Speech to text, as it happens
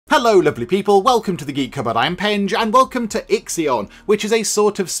Hello lovely people, welcome to the Geek Cupboard, I'm Penge, and welcome to IXION, which is a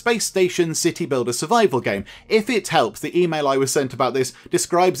sort of space station city builder survival game. If it helps, the email I was sent about this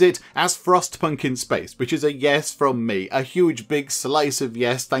describes it as Frostpunk in space, which is a yes from me, a huge big slice of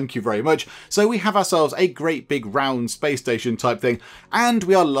yes, thank you very much. So we have ourselves a great big round space station type thing, and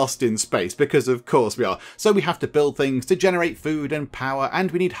we are lost in space, because of course we are. So we have to build things to generate food and power,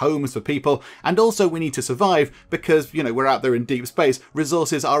 and we need homes for people, and also we need to survive, because, you know, we're out there in deep space,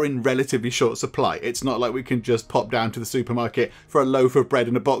 resources are in relatively short supply. It's not like we can just pop down to the supermarket for a loaf of bread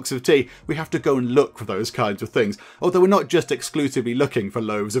and a box of tea. We have to go and look for those kinds of things. Although we're not just exclusively looking for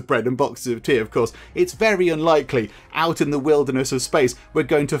loaves of bread and boxes of tea, of course. It's very unlikely out in the wilderness of space we're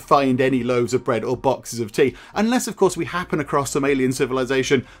going to find any loaves of bread or boxes of tea, unless of course we happen across some alien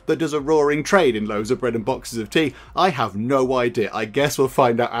civilization that does a roaring trade in loaves of bread and boxes of tea. I have no idea. I guess we'll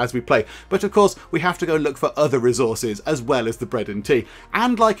find out as we play. But of course we have to go look for other resources as well as the bread and tea.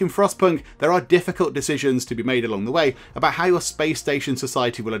 And like in Frostpunk, there are difficult decisions to be made along the way about how your space station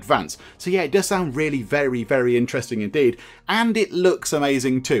society will advance. So yeah, it does sound really very interesting indeed, and it looks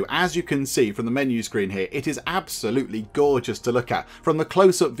amazing too. As you can see from the menu screen here, it is absolutely gorgeous to look at. From the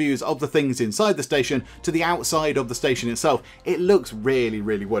close-up views of the things inside the station to the outside of the station itself, it looks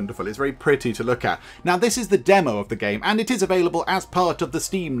really wonderful. It's very pretty to look at. Now this is the demo of the game, and it is available as part of the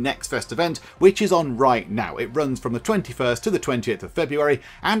Steam Next Fest event, which is on right now. It runs from the 21st to the 20th of February,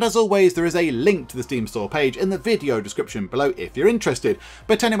 and as always there is a link to the Steam store page in the video description below if you're interested.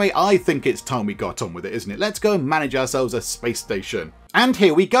 But anyway, I think it's time we got on with it, isn't it? Let's go and manage ourselves a space station. And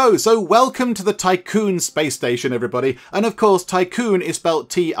here we go. So welcome to the Tiqqun space station, everybody. And of course, Tiqqun is spelled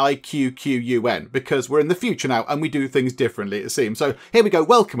T-I-Q-Q-U-N, because we're in the future now and we do things differently, it seems. So here we go,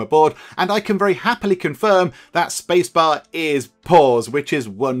 welcome aboard. And I can very happily confirm that spacebar is pause, which is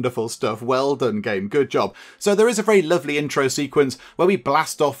wonderful stuff. Well done, game. Good job. So there is a very lovely intro sequence where we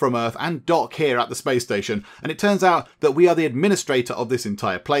blast off from Earth and dock here at the space station. And it turns out that we are the administrator of this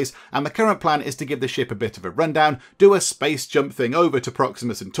entire place. And the current plan is to give the ship a bit of a rundown, do a space jump thing over to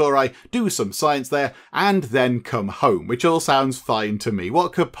Proxima Centauri, do some science there, and then come home, which all sounds fine to me.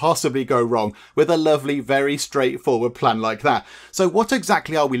 What could possibly go wrong with a lovely, very straightforward plan like that? So what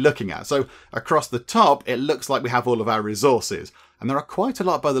exactly are we looking at? So across the top, it looks like we have all of our resources, and there are quite a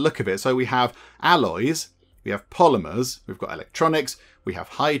lot by the look of it. So we have alloys, we have polymers, we've got electronics, we have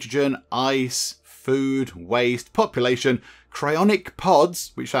hydrogen, ice, food, waste, population, cryonic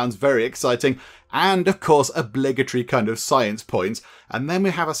pods, which sounds very exciting, and of course obligatory kind of science points. And then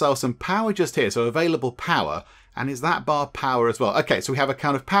we have ourselves some power just here, so available power. And is that bar power as well? Okay, so we have a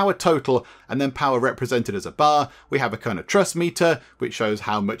kind of power total and then power represented as a bar. We have a kind of trust meter, which shows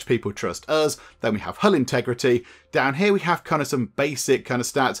how much people trust us. Then we have hull integrity. Down here we have kind of some basic kind of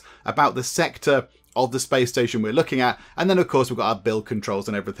stats about the sector of the space station we're looking at, and then of course we've got our build controls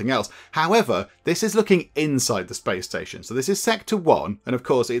and everything else. However, this is looking inside the space station, so this is sector 1, and of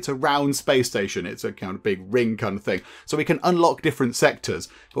course it's a round space station, it's a kind of big ring kind of thing, so we can unlock different sectors,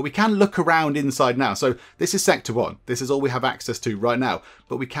 but we can look around inside now. So this is sector 1, this is all we have access to right now,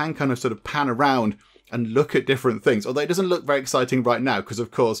 but we can kind of sort of pan around and look at different things, although it doesn't look very exciting right now because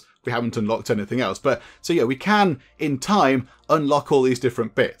of course we haven't unlocked anything else. But so yeah, we can in time unlock all these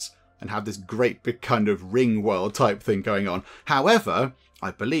different bits and have this great big kind of ring world type thing going on. However,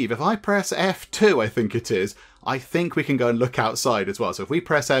 I believe if I press F2, I think it is, I think we can go and look outside as well. So if we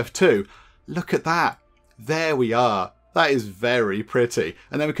press F2, look at that. There we are. That is very pretty.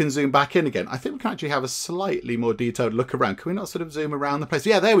 And then we can zoom back in again. I think we can actually have a slightly more detailed look around. Can we not sort of zoom around the place?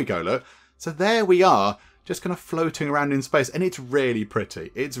 Yeah, there we go, look. So there we are, just kind of floating around in space. And it's really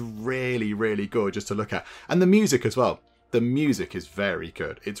pretty. It's really gorgeous to look at. And the music as well. The music is very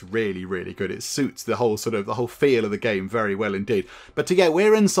good. It's really good. It suits the whole feel of the game very well indeed. But yeah,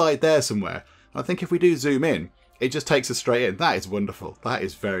 we're inside there somewhere. I think if we do zoom in, it just takes us straight in. That is wonderful. That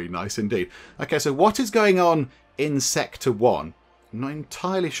is very nice indeed. Okay, so what is going on in Sector 1? I'm not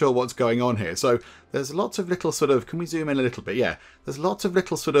entirely sure what's going on here. So there's lots of little sort of, can we zoom in a little bit? Yeah, there's lots of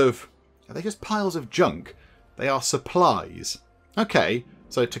little sort of, are they just piles of junk? They are supplies. Okay.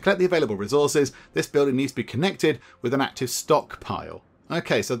 So to collect the available resources, this building needs to be connected with an active stockpile.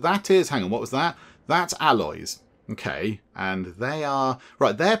 Okay, so that is, hang on, what was that? That's alloys. Okay, and they are,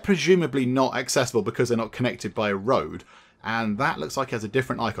 right, they're presumably not accessible because they're not connected by a road. And that looks like it has a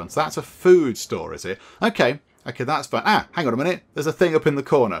different icon. So that's a food store, is it? Okay, that's fine. Ah, hang on a minute. There's a thing up in the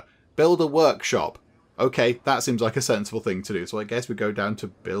corner. Build a workshop. Okay, that seems like a sensible thing to do. So I guess we go down to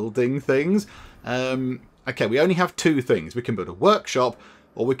building things. Okay, we only have two things. We can build a workshop,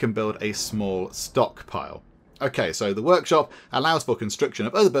 or we can build a small stockpile. Okay, so the workshop allows for construction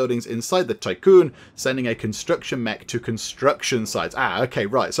of other buildings inside the Tiqqun, sending a construction mech to construction sites. Ah, okay,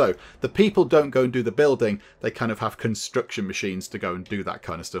 right. So the people don't go and do the building. They kind of have construction machines to go and do that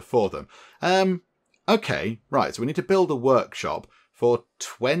kind of stuff for them. Okay, right. So we need to build a workshop for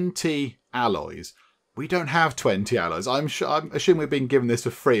 20 alloys. We don't have 20 alloys. I'm assuming we've been given this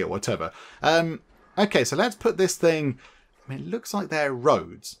for free or whatever. Okay, so let's put this thing... I mean, it looks like they're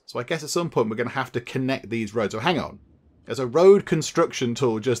roads. So I guess at some point we're going to have to connect these roads. Oh, hang on. There's a road construction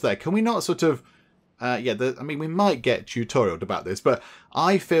tool just there. Can we not sort of... I mean, we might get tutorialed about this, but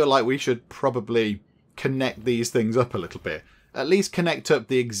I feel like we should probably connect these things up a little bit. At least connect up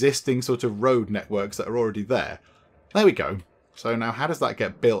the existing sort of road networks that are already there. There we go. So now how does that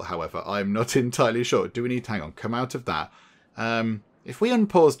get built, however? I'm not entirely sure. Do we need to... Hang on, come out of that. If we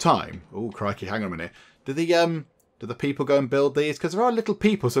unpause time... Oh, crikey, hang on a minute. Do the people go and build these? Because there are little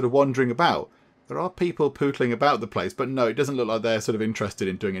people sort of wandering about. There are people pootling about the place, but no, it doesn't look like they're sort of interested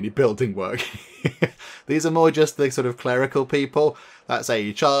in doing any building work. These are more just the sort of clerical people. That's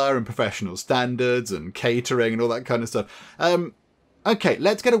HR and professional standards and catering and all that kind of stuff. Okay,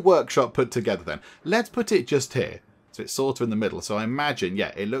 let's get a workshop put together then. Let's put it just here. So it's sort of in the middle. So I imagine,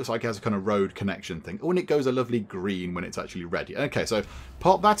 yeah, it looks like it has a kind of road connection thing. Oh, and it goes a lovely green when it's actually ready. Okay, so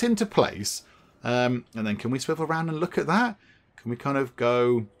pop that into place. And then can we swivel around and look at that? Can we kind of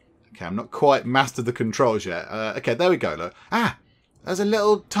go... Okay, I'm not quite mastered the controls yet. Okay, there we go, look. Ah, there's a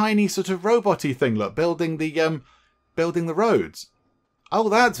little tiny sort of robot-y thing, look, building the roads. Oh,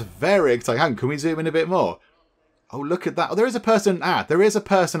 that's very exciting. Hang on, can we zoom in a bit more? Oh, look at that. Oh, there is a person... Ah, there is a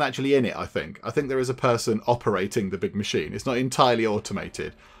person actually in it, I think. I think there is a person operating the big machine. It's not entirely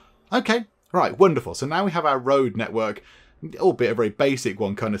automated. Okay, right, wonderful. So now we have our road network, albeit a very basic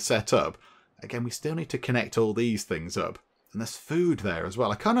one, kind of set up. Again, we still need to connect all these things up. And there's food there as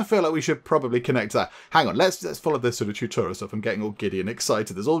well. I kind of feel like we should probably connect that. Hang on, let's follow this sort of tutorial stuff. I'm getting all giddy and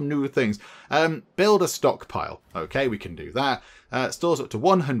excited. There's all new things. Build a stockpile. Okay, we can do that. Stores up to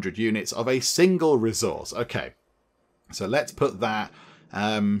 100 units of a single resource. Okay, so let's put that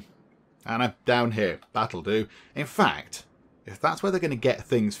down here. That'll do. In fact, if that's where they're going to get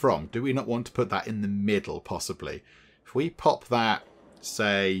things from, do we not want to put that in the middle, possibly? If we pop that,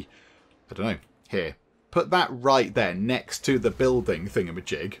 say... I don't know, here. Put that right there next to the building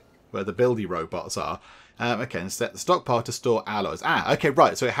thingamajig, where the buildy robots are. Okay, and set the stockpile to store alloys. Ah, okay,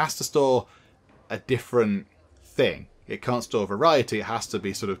 right, so it has to store a different thing. It can't store variety, it has to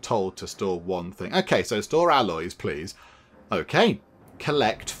be sort of told to store one thing. Okay, so store alloys, please. Okay,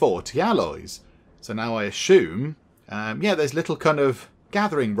 collect 40 alloys. So now I assume, yeah, there's little kind of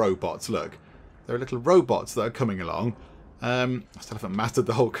gathering robots, look. There are little robots that are coming along. I still haven't mastered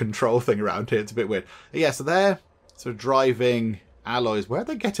the whole control thing around here. It's a bit weird. Yeah, so they're sort of driving alloys. Where are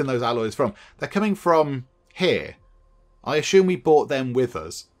they getting those alloys from? They're coming from here. I assume we bought them with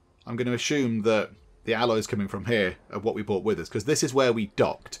us. I'm going to assume that the alloys coming from here are what we bought with us, because this is where we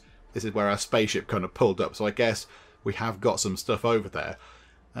docked. This is where our spaceship kind of pulled up. So I guess we have got some stuff over there.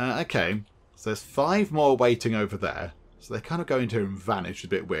 Okay, so there's 5 more waiting over there. So they're kind of going to and vanish. A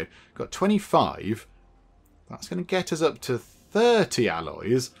bit weird. Got 25. That's going to get us up to 30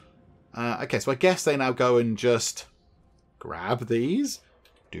 alloys. Okay, so I guess they now go and just grab these.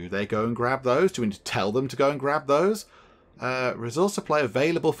 Do they go and grab those? Do we need to tell them to go and grab those? Resource supply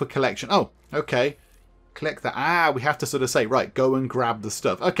available for collection. Oh, okay. Click that. Ah, we have to sort of say, right, go and grab the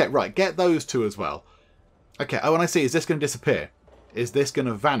stuff. Okay, right, get those 2 as well. Okay, oh, and I see. Is this going to disappear? Is this going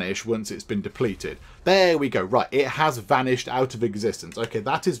to vanish once it's been depleted? There we go. Right, it has vanished out of existence. Okay,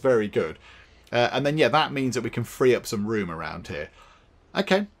 that is very good. And then, yeah, that means that we can free up some room around here.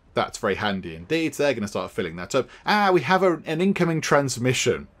 Okay, that's very handy indeed. So they're going to start filling that up. Ah, we have an incoming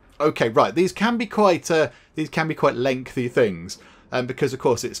transmission. Okay, right. These can be quite lengthy things. Because, of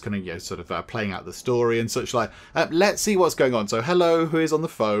course, it's kind of, you know, sort of playing out the story and such like. Let's see what's going on. So, hello, who is on the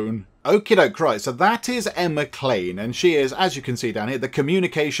phone? Okie doke, right. So that is Emma Klein, and she is, as you can see down here, the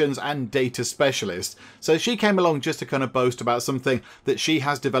communications and data specialist. So she came along just to kind of boast about something that she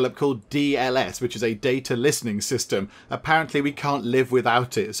has developed called DLS, which is a data listening system. Apparently we can't live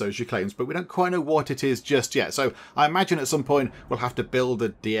without it, so she claims, but we don't quite know what it is just yet. So I imagine at some point we'll have to build a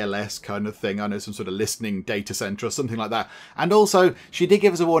DLS kind of thing. I know, some sort of listening data center or something like that. And also, she did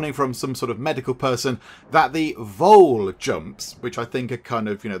give us a warning from some sort of medical person that the VOHLE jumps, which I think are kind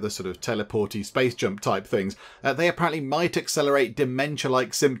of, you know, the sort of teleporty space jump type things, they apparently might accelerate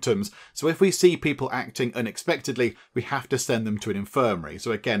dementia-like symptoms. So if we see people acting unexpectedly, we have to send them to an infirmary.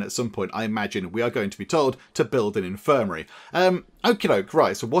 So again, at some point, I imagine we are going to be told to build an infirmary. Okie doke,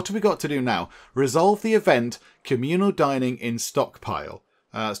 right, so what have we got to do now? Resolve the event, communal dining in stockpile.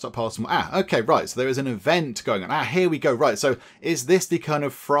 Stockpile some... okay, right. So there is an event going on. Here we go. Right, so is this the kind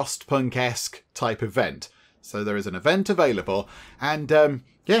of Frostpunk-esque type event? So there is an event available. And,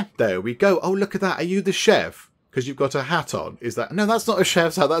 yeah, there we go. Oh, look at that. Are you the chef? Because you've got a hat on. Is that... No, that's not a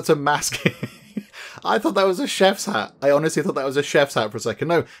chef's hat. That's a mask. I thought that was a chef's hat. I honestly thought that was a chef's hat for a second.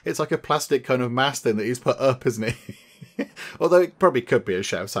 No, it's like a plastic kind of mask thing that he's put up, isn't it? Although it probably could be a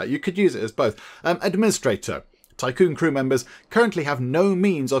chef's hat. You could use it as both. Administrator. Tiqqun crew members currently have no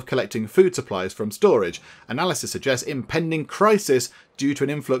means of collecting food supplies from storage. Analysis suggests impending crisis due to an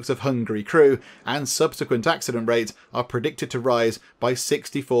influx of hungry crew, and subsequent accident rates are predicted to rise by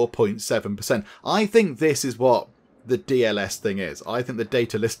 64.7%. I think this is what the DLS thing is. I think the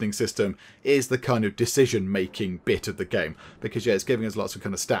data listening system is the kind of decision-making bit of the game, because yeah, it's giving us lots of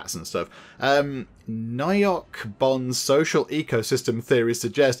kind of stats and stuff. Nyok Bond's social ecosystem theories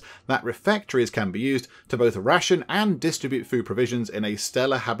suggest that refectories can be used to both ration and distribute food provisions in a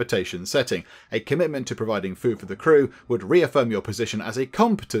stellar habitation setting. A commitment to providing food for the crew would reaffirm your position as a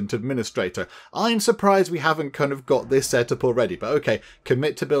competent administrator. I'm surprised we haven't kind of got this set up already, but okay,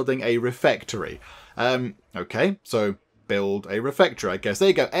 commit to building a refectory. Okay, so build a refectory, I guess. There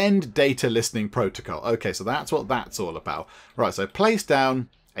you go. End data listening protocol. Okay, so that's what that's all about. Right, so place down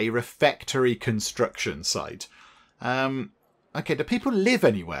a refectory construction site. Okay, do people live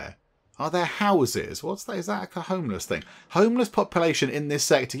anywhere? Are there houses? What's that? Is that a homeless thing? Homeless population in this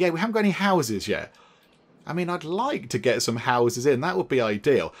sector. Yeah, we haven't got any houses yet. I mean, I'd like to get some houses in. That would be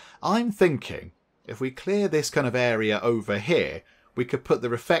ideal. I'm thinking if we clear this kind of area over here, we could put the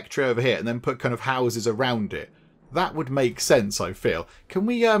refectory over here and then put kind of houses around it. That would make sense, I feel. Can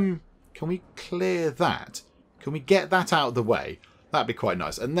we clear that? Can we get that out of the way? That'd be quite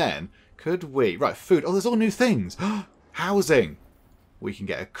nice. And then, could we... Right, food. Oh, there's all new things. Housing. We can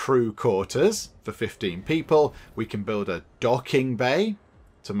get a crew quarters for 15 people. We can build a docking bay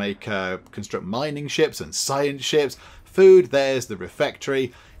to make construct mining ships and science ships. Food, there's the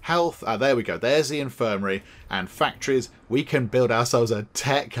refectory. Health, there we go, there's the infirmary. And factories, we can build ourselves a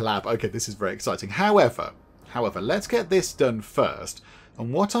tech lab. Okay, this is very exciting. However, let's get this done first.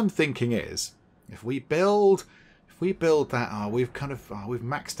 And what I'm thinking is, if we build that, we've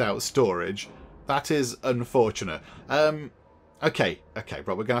maxed out storage. That is unfortunate. Okay, right,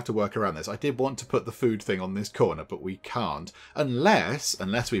 we're gonna have to work around this. I did want to put the food thing on this corner, but we can't. Unless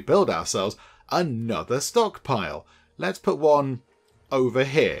we build ourselves another stockpile. Let's put one over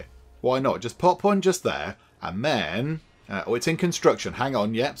here. Why not? Just pop one just there, and then... oh, it's in construction. Hang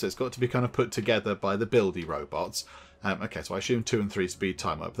on, yep, so it's got to be kind of put together by the buildy robots. Okay, so I assume 2 and 3 speed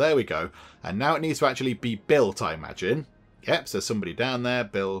time up. There we go. And now it needs to actually be built, I imagine. Yep, so somebody down there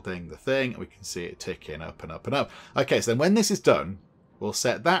building the thing. We can see it ticking up and up and up. Okay, so then when this is done, we'll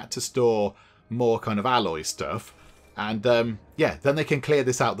set that to store more kind of alloy stuff. And, yeah, then they can clear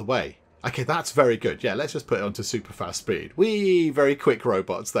this out of the way. Okay, that's very good. Yeah, let's just put it onto super fast speed. Whee! Very quick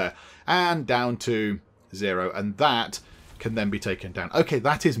robots there. And down to 0. And that can then be taken down. Okay,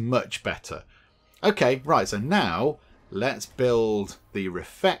 that is much better. Okay, right. So now let's build the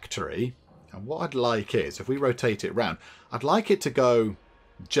refectory. And what I'd like is, if we rotate it round, I'd like it to go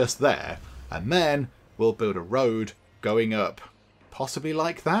just there. And then we'll build a road going up, possibly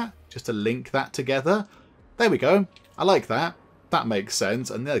like that, just to link that together. There we go. I like that. That makes sense.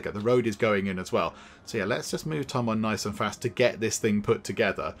 And there we go. The road is going in as well. So yeah, let's just move time on nice and fast to get this thing put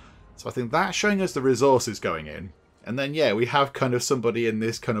together. So I think that's showing us the resources going in. And then, yeah, we have kind of somebody in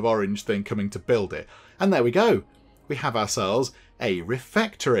this kind of orange thing coming to build it. And there we go. We have ourselves a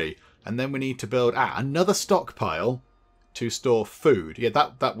refectory. And then we need to build another stockpile to store food. Yeah,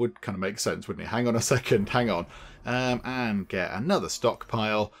 that would kind of make sense, wouldn't it? Hang on a second. Hang on. And get another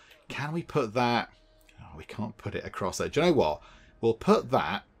stockpile. Can we put that... Oh, we can't put it across there. Do you know what? We'll put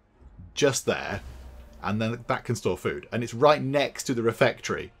that just there, and then that can store food. And it's right next to the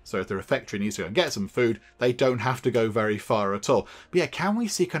refectory. So if the refectory needs to go and get some food, they don't have to go very far at all. But yeah, can we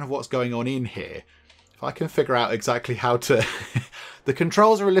see kind of what's going on in here? If I can figure out exactly how to... The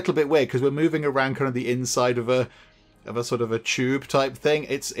controls are a little bit weird because we're moving around kind of the inside of a sort of a tube type thing.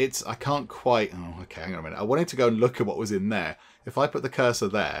 It's I can't quite... Oh, okay, hang on a minute. I wanted to go and look at what was in there. If I put the cursor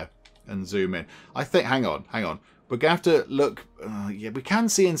there and zoom in, I think... Hang on. We're going to have to look... yeah, we can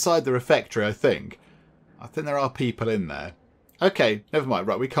see inside the refectory, I think. I think there are people in there. Okay, never mind.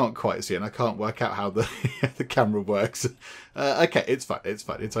 Right, we can't quite see, and I can't work out how the the camera works. Okay, it's fine.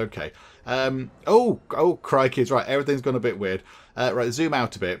 It's okay. Oh, crikey. Right, everything's gone a bit weird. Right, zoom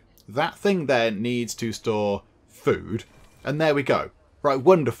out a bit. That thing there needs to store food. And there we go. Right,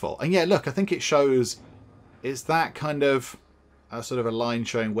 wonderful. And yeah, look, I think it shows... Is that kind of... sort of a line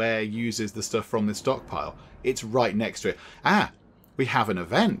showing where it uses the stuff from the stockpile? It's right next to it. We have an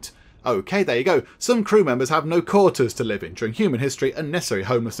event. Okay, there you go. Some crew members have no quarters to live in. During human history, unnecessary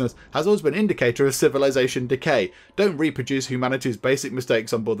homelessness has always been an indicator of civilization decay. Don't reproduce humanity's basic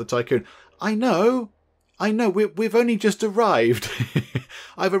mistakes on board the Tiqqun. I know, we've only just arrived.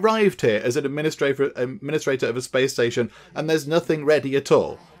 I've arrived here as an administrator of a space station, and there's nothing ready at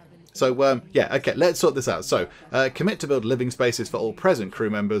all. So, yeah, okay, let's sort this out. So, commit to build living spaces for all present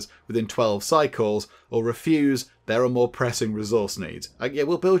crew members within 12 cycles, or refuse, there are more pressing resource needs. Yeah,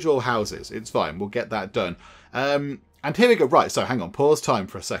 we'll build your houses. It's fine. We'll get that done. And here we go. Right, so hang on. Pause time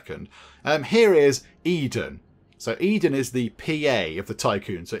for a second. Here is Eden. So, Eden is the PA of the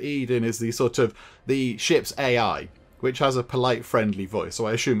Tiqqun. So, Eden is the sort of the ship's AI, which has a polite, friendly voice. So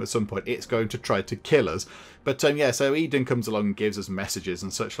I assume at some point it's going to try to kill us. But yeah, so Eden comes along and gives us messages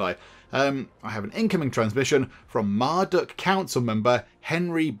and such like. I have an incoming transmission from Marduk Council member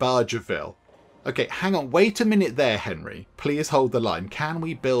Henry Bargerville. Okay, hang on. Wait a minute there, Henry. Please hold the line. Can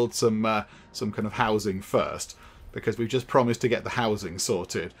we build some kind of housing first? Because we've just promised to get the housing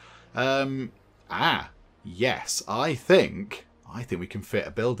sorted. Yes, I think we can fit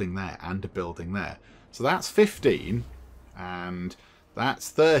a building there and a building there. So that's 15, and that's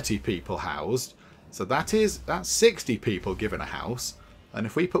 30 people housed. So that's 60 people given a house. And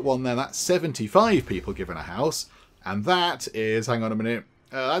if we put one there, that's 75 people given a house. And that is, hang on a minute,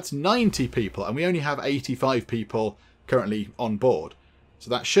 that's 90 people. And we only have 85 people currently on board. So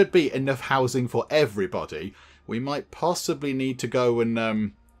that should be enough housing for everybody. We might possibly need to go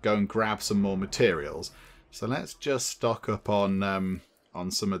and grab some more materials. So let's just stock up on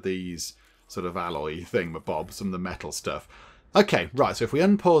some of these sort of alloy thingamabobs, some of the metal stuff. Okay, right, so if we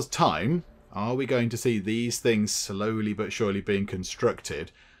unpause time, are we going to see these things slowly but surely being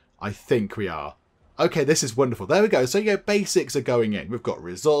constructed? I think we are. Okay, this is wonderful. There we go. So, yeah, basics are going in. We've got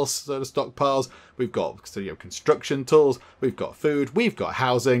resource sort of stockpiles. We've got construction tools. We've got food. We've got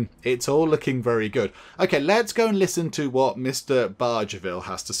housing. It's all looking very good. Okay, let's go and listen to what Mr. Bargerville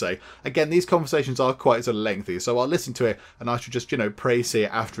has to say. Again, these conversations are quite so lengthy, so I'll listen to it and I should just, praise it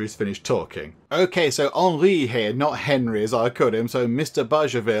after he's finished talking. Okay, so Henri here, not Henry as I called him. So Mr.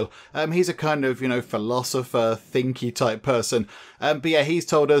 Bargerville, he's a kind of, philosopher, thinky type person. But yeah, he's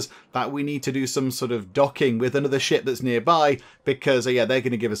told us that we need to do some sort of docking with another ship that's nearby because, yeah, they're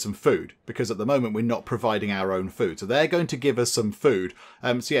going to give us some food. Because at the moment, we're not providing our own food. So they're going to give us some food.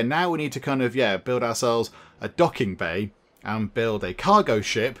 So yeah, now we need to kind of, build ourselves a docking bay and build a cargo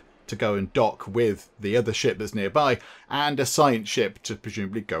ship to go and dock with the other ship that's nearby and a science ship to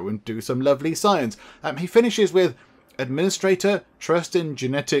presumably go and do some lovely science. He finishes with Administrator, trust in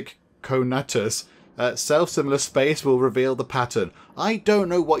genetic conatus. Self-similar space will reveal the pattern. I don't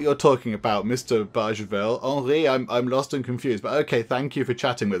know what you're talking about, Mr. Bargerville. Henri, I'm lost and confused. But okay, thank you for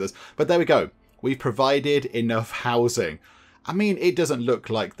chatting with us. But there we go. We've provided enough housing. I mean, it doesn't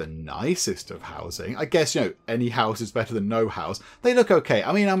look like the nicest of housing. I guess, any house is better than no house. They look okay.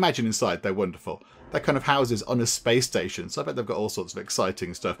 I mean, I imagine inside they're wonderful. They're kind of houses on a space station, so I bet they've got all sorts of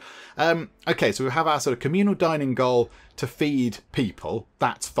exciting stuff. Okay, so we have our sort of communal dining goal to feed people.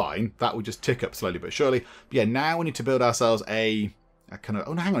 That's fine. That will just tick up slowly but surely. But yeah, now we need to build ourselves a kind of...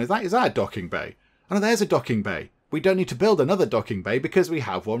 Oh, no, hang on. Is that a docking bay? Oh, no, there's a docking bay. We don't need to build another docking bay because we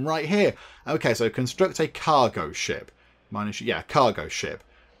have one right here. Okay, so construct a cargo ship. Cargo ship.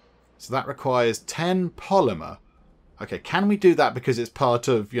 So that requires 10 polymer. Okay, can we do that because it's part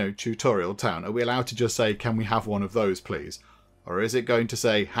of, tutorial town? Are we allowed to just say, can we have one of those, please? Or is it going to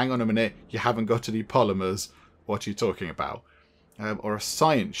say, hang on a minute, you haven't got any polymers. What are you talking about? Or a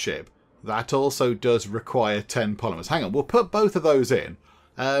science ship. That also does require 10 polymers. Hang on, we'll put both of those in.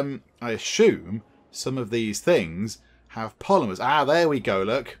 I assume some of these things have polymers. Ah, there we go,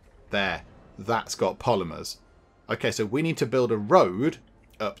 look. There. That's got polymers. Okay, so we need to build a road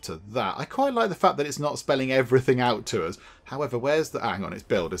up to that. I quite like the fact that it's not spelling everything out to us. However, where's the... hang on, it's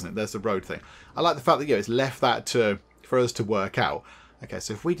build, isn't it? There's the road thing. I like the fact that, it's left that for us to work out. Okay,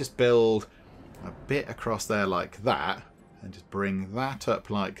 so if we just build a bit across there like that, and just bring that up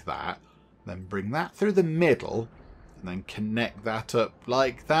like that, then bring that through the middle, and then connect that up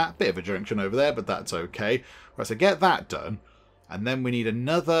like that. Bit of a junction over there, but that's okay. Right, so get that done, and then we need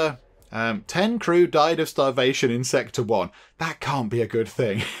another... 10 crew died of starvation in Sector 1. That can't be a good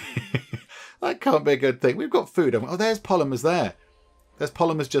thing. That can't be a good thing. We've got food. Oh, there's polymers there. There's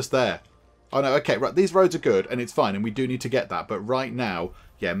polymers just there. Oh, no, okay, right. These roads are good, and it's fine, and we do need to get that. But right now,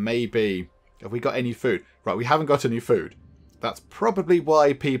 yeah, maybe... have we got any food? Right, we haven't got any food. That's probably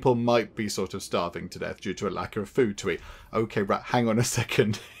why people might be sort of starving to death due to a lack of food to eat. Okay, right, hang on a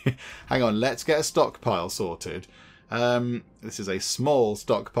second. Hang on, let's get a stockpile sorted. This is a small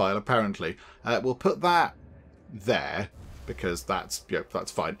stockpile, apparently. We'll put that there, because that's, you know,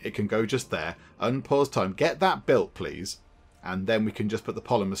 that's fine. It can go just there. Unpause time. Get that built, please. And then we can just put the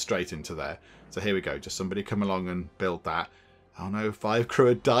polymer straight into there. So here we go. Just somebody come along and build that. Oh no, 5 crew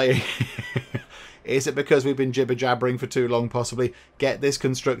are dying. Is it because we've been jibber-jabbering for too long, possibly? Get this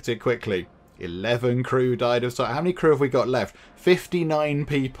constructed quickly. 11 crew died of starvation. How many crew have we got left? 59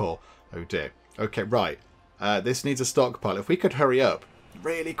 people. Oh dear. Okay, right. This needs a stockpile. If we could hurry up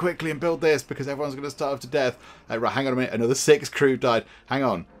really quickly and build this, because everyone's going to starve to death. Right, hang on a minute. Another 6 crew died. Hang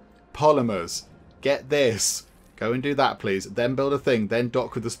on. Polymers. Get this. Go and do that, please. Then build a thing. Then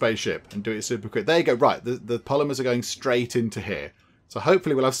dock with the spaceship and do it super quick. There you go. Right, the polymers are going straight into here. So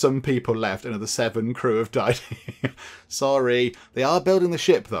hopefully we'll have some people left. Another 7 crew have died. Sorry. They are building the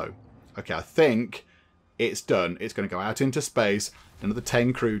ship, though. Okay, I think it's done. It's going to go out into space. Another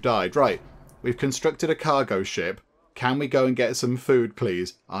 10 crew died. Right, we've constructed a cargo ship. Can we go and get some food,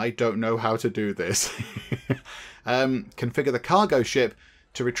 please? I don't know how to do this. Configure the cargo ship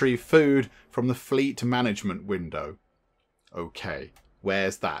to retrieve food from the fleet management window. Okay,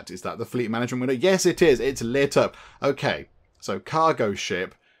 where's that? Is that the fleet management window? Yes, it is. It's lit up. Okay, so cargo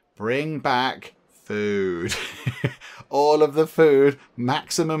ship, bring back food. All of the food,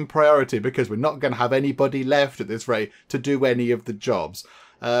 maximum priority, because we're not going to have anybody left at this rate to do any of the jobs.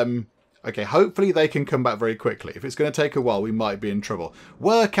 Okay, hopefully they can come back very quickly. If it's going to take a while, we might be in trouble.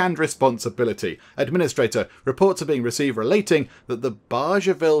 Work and responsibility. Administrator, reports are being received relating that the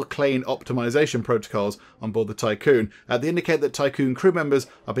Bargeville Clane optimization protocols on board the Tiqqun, they indicate that Tiqqun crew members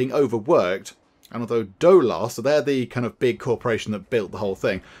are being overworked. And although Dolos, so they're the kind of big corporation that built the whole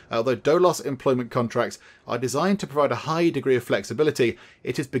thing, although Dolos employment contracts are designed to provide a high degree of flexibility,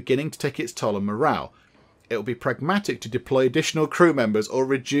 it is beginning to take its toll on morale. It will be pragmatic to deploy additional crew members or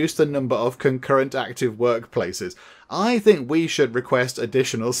reduce the number of concurrent active workplaces. I think we should request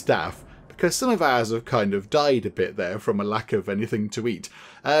additional staff, because some of ours have kind of died a bit there from a lack of anything to eat.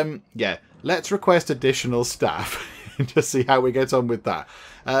 Yeah, let's request additional staff and just see how we get on with that.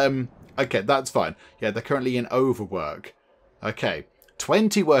 Okay, that's fine. Yeah, they're currently in overwork. Okay,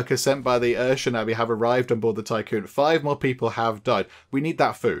 20 workers sent by the Urshan Abbey have arrived on board the Tiqqun. 5 more people have died. We need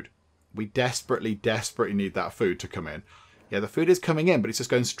that food. We desperately, desperately need that food to come in. Yeah, the food is coming in, but it's just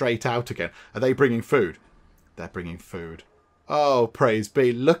going straight out again. Are they bringing food? They're bringing food. Oh, praise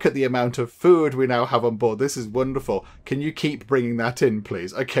be. Look at the amount of food we now have on board. This is wonderful. Can you keep bringing that in,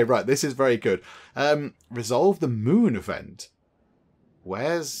 please? Okay, right. This is very good. Resolve the moon event.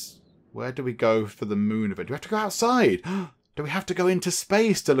 Where do we go for the moon event? Do we have to go outside? Do we have to go into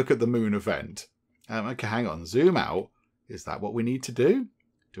space to look at the moon event? Okay, hang on. Zoom out. Is that what we need to do?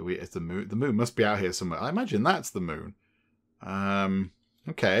 Is the moon? The moon must be out here somewhere. I imagine that's the moon.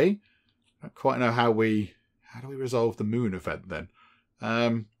 Okay. I don't quite know how do we resolve the moon event then?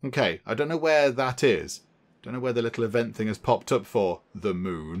 Okay. I don't know where that is. Don't know where the little event thing has popped up for the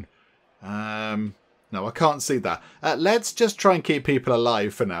moon. No, I can't see that. Let's just try and keep people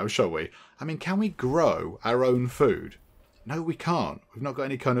alive for now, shall we? I mean, can we grow our own food? No, we can't. We've not got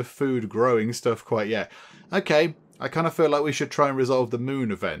any kind of food growing stuff quite yet. Okay. I kind of feel like we should try and resolve the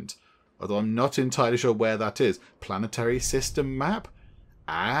moon event. Although I'm not entirely sure where that is. Planetary system map?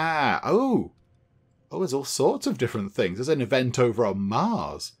 Ah, oh. Oh, there's all sorts of different things. There's an event over on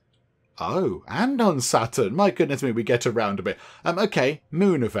Mars. Oh, and on Saturn. My goodness me, we get around a bit. Okay,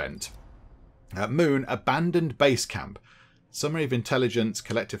 moon event. Moon, abandoned base camp. Summary of intelligence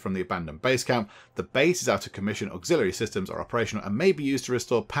collected from the abandoned base camp. The base is out of commission. Auxiliary systems are operational and may be used to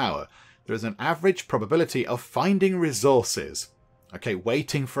restore power. There is an average probability of finding resources. Okay,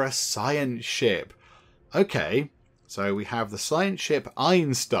 waiting for a science ship. Okay, so we have the science ship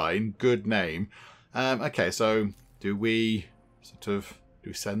Einstein. Good name. Okay, so do we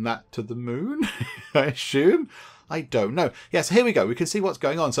send that to the moon? I assume? I don't know. Yes, here we go. We can see what's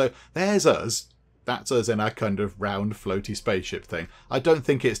going on. So there's us. That's us in our kind of round floaty spaceship thing. I don't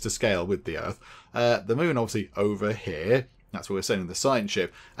think it's to scale with the Earth. The moon obviously over here. That's where we're sending the science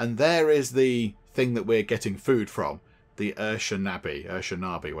ship. And there is the thing that we're getting food from. The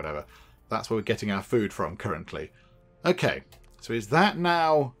Urshanabi, whatever. That's where we're getting our food from currently. Okay, so is that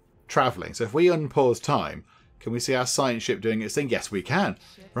now travelling? So if we unpause time, can we see our science ship doing its thing? Yes, we can.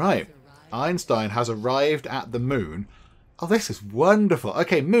 Right. Einstein has arrived at the moon. Oh, this is wonderful.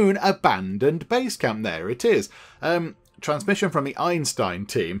 Okay, moon abandoned base camp. There it is. Transmission from the Einstein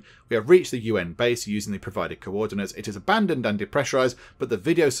team. We have reached the UN base using the provided coordinates. It is abandoned and depressurized, but the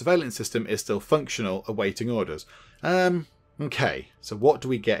video surveillance system is still functional, awaiting orders. Okay, so what do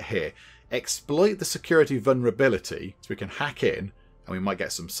we get here? Exploit the security vulnerability, so we can hack in, and we might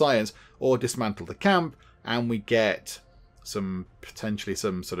get some science, or dismantle the camp, and we get potentially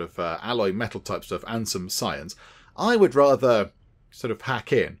some sort of alloy metal type stuff and some science. I would rather sort of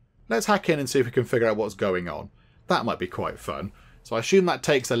hack in. Let's hack in and see if we can figure out what's going on. That might be quite fun. So I assume that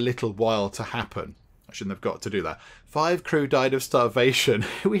takes a little while to happen. I shouldn't have got to do that. 5 crew died of starvation.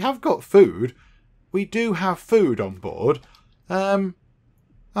 We have got food. We do have food on board.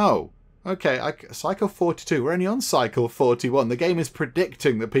 Oh, okay. Cycle 42. We're only on cycle 41. The game is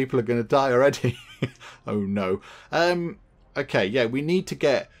predicting that people are going to die already. Oh no. Okay, yeah, we need to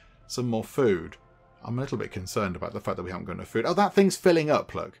get some more food. I'm a little bit concerned about the fact that we haven't got enough food. Oh, that thing's filling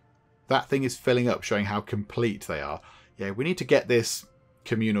up, look. That thing is filling up, showing how complete they are. Yeah, we need to get this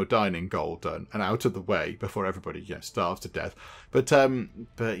communal dining goal done and out of the way before everybody, starves to death. But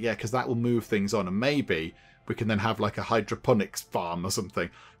yeah, because that will move things on, and maybe we can then have like a hydroponics farm or something.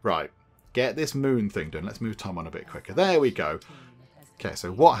 Right, get this moon thing done. Let's move time on a bit quicker. There we go. Okay,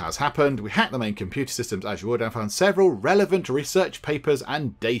 so what has happened? We hacked the main computer systems as you would and found several relevant research papers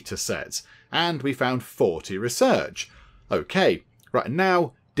and data sets. And we found 40 research. Okay, right,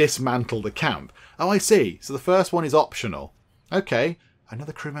 now dismantle the camp. Oh, I see. So the first one is optional. Okay,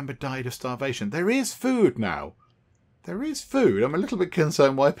 another crew member died of starvation. There is food now. There is food. I'm a little bit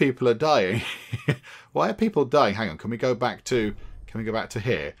concerned why people are dying. Why are people dying? Hang on, can we go back to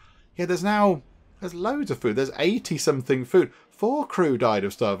here? Yeah, there's loads of food. There's 80-something food. 4 crew died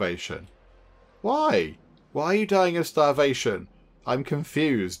of starvation. Why? Why are you dying of starvation? I'm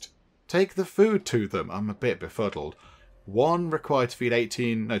confused. Take the food to them. I'm a bit befuddled. 1 required to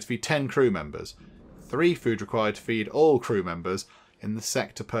feed 10 crew members. 3 food required to feed all crew members in the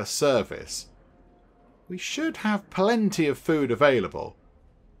sector per service. We should have plenty of food available.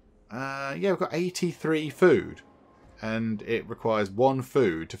 Yeah, we've got 83 food. And it requires 1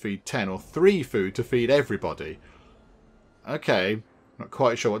 food to feed 10 or 3 food to feed everybody. Okay, not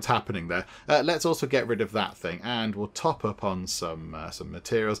quite sure what's happening there. Let's also get rid of that thing, and we'll top up on some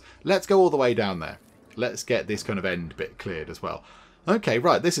materials. Let's go all the way down there. Let's get this kind of end bit cleared as well. Okay,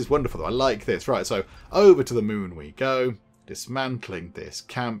 right, this is wonderful though. I like this. Right, so over to the moon we go. Dismantling this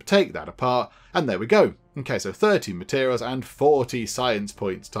camp. Take that apart, and there we go. Okay, so 30 materials and 40 science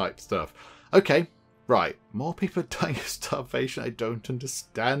points type stuff. Okay, right. More people are dying of starvation. I don't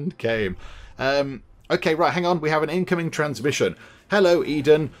understand, game. Okay, right, hang on. We have an incoming transmission. Hello,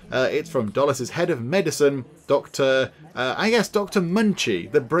 Eden. It's from Dollus's head of medicine, Dr. Dr.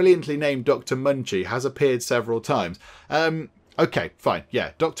 Munchie. The brilliantly named Dr. Munchie has appeared several times. Okay, fine.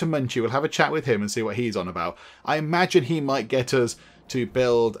 Yeah, Dr. Munchie. We'll have a chat with him and see what he's on about. I imagine he might get us to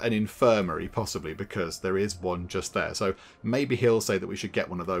build an infirmary, possibly, because there is one just there. So maybe he'll say that we should get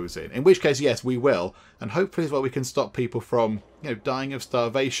one of those in which case, yes, we will. And hopefully as well we can stop people from, dying of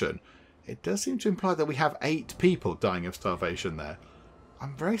starvation. It does seem to imply that we have 8 people dying of starvation there.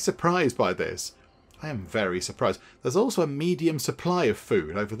 I'm very surprised by this. I am very surprised. There's also a medium supply of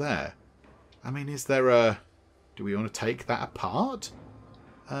food over there. I mean, is there a... Do we want to take that apart?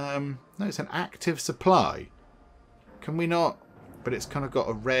 No, it's an active supply. Can we not... But it's kind of got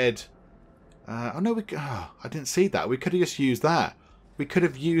a red... oh, no, I didn't see that. We could have just used that. We could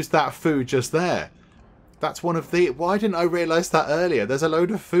have used that food just there. That's one of the... Why didn't I realise that earlier? There's a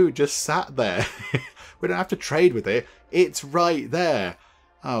load of food just sat there. We don't have to trade with it. It's right there.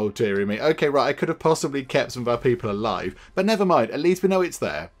 Oh, dearie me. Okay, right. I could have possibly kept some of our people alive. But never mind. At least we know it's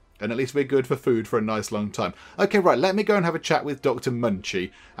there. And at least we're good for food for a nice long time. Okay, right. Let me go and have a chat with Dr. Munchie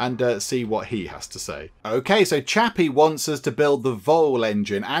and see what he has to say. Okay, so Chappie wants us to build the VOHLE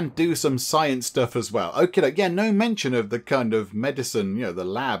engine and do some science stuff as well. Okay, yeah, no mention of the kind of medicine, the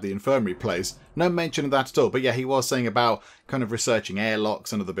lab, the infirmary place. No mention of that at all. But yeah, he was saying about kind of researching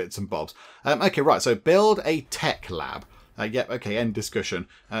airlocks and other bits and bobs. Okay, right. So build a tech lab. Yep, okay, end discussion.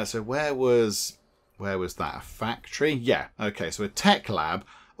 So where was that? A factory? Yeah, okay, so a tech lab.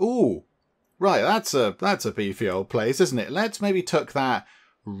 Ooh, right, that's a beefy old place, isn't it? Let's maybe tuck that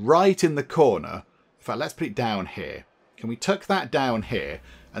right in the corner. In fact, let's put it down here. Can we tuck that down here?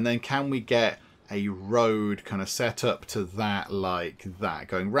 And then can we get a road kind of set up to that like that,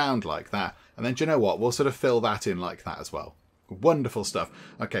 going round like that? And then do you know what? We'll sort of fill that in like that as well. Wonderful stuff.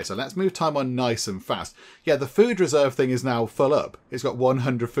 Okay, so let's move time on nice and fast. Yeah, the food reserve thing is now full up. It's got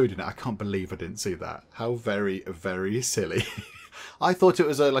 100 food in it. I can't believe I didn't see that. How very, very silly. I thought it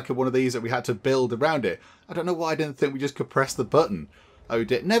was like one of these that we had to build around it. I don't know why I didn't think we just could press the button. Oh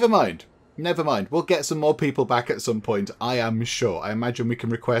dear. Never mind. Never mind. We'll get some more people back at some point, I am sure. I imagine we can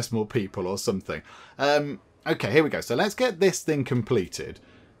request more people or something. Okay, here we go. So let's get this thing completed.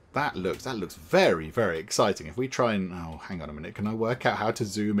 That looks very, very exciting. If we try and... Oh, hang on a minute. Can I work out how to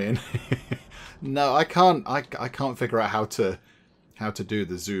zoom in? No, I can't. I can't figure out how to how to do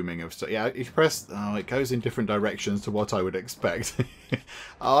the zooming of stuff. Yeah, if you press... Oh, it goes in different directions to what I would expect.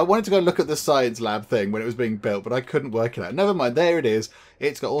 I wanted to go look at the science lab thing when it was being built, but I couldn't work it out. Never mind, there it is.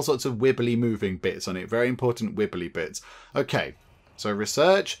 It's got all sorts of wibbly moving bits on it. Very important wibbly bits. Okay, so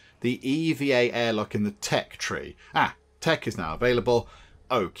research the EVA airlock in the tech tree. Ah, tech is now available.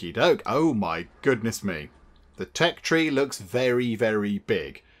 Okie doke. Oh my goodness me. The tech tree looks very, very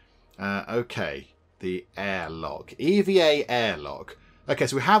big. Okay. The airlock. EVA airlock. Okay,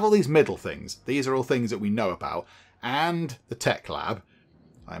 so we have all these middle things. These are all things that we know about. And the tech lab,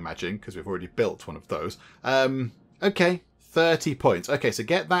 I imagine, because we've already built one of those. Okay, 30 points. Okay, so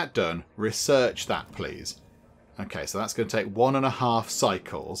get that done. Research that, please. Okay, so that's going to take 1.5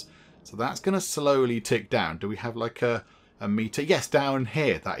 cycles. So that's going to slowly tick down. Do we have like a meter? Yes, down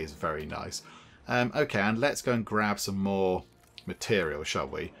here. That is very nice. Okay, and let's go and grab some more material, shall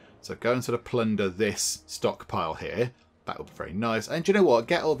we? So go and sort of plunder this stockpile here. That would be very nice. And do you know what?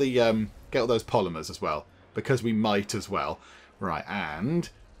 Get all the get all those polymers as well, because we might as well. Right, and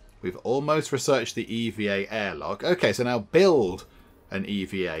we've almost researched the EVA airlock. Okay, so now build an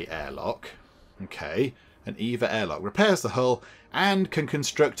EVA airlock. Okay, an EVA airlock repairs the hull and can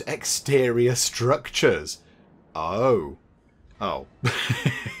construct exterior structures. Oh,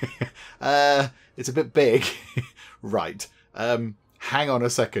 it's a bit big. Right. Hang on a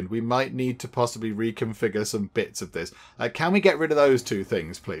second. We might need to possibly reconfigure some bits of this. Can we get rid of those two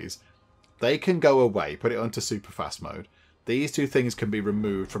things, please? They can go away. Put it onto super fast mode. These two things can be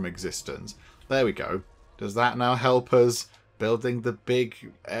removed from existence. There we go. Does that now help us building the big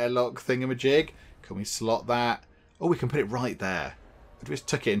airlock thingamajig? Can we slot that? Oh, we can put it right there. We just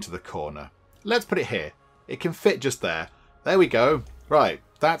tuck it into the corner. Let's put it here. It can fit just there. There we go. Right.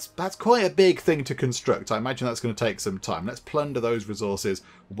 That's quite a big thing to construct. I imagine that's going to take some time. Let's plunder those resources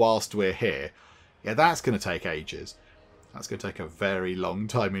whilst we're here. Yeah, that's going to take ages. That's going to take a very long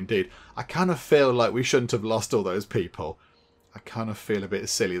time indeed. I kind of feel like we shouldn't have lost all those people. I kind of feel a bit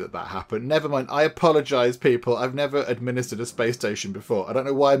silly that happened. Never mind. I apologise, people. I've never administered a space station before. I don't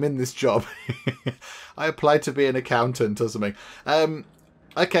know why I'm in this job. I applied to be an accountant or something.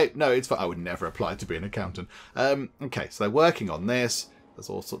 Okay, no, it's fine. I would never apply to be an accountant. Okay, so they're working on this. There's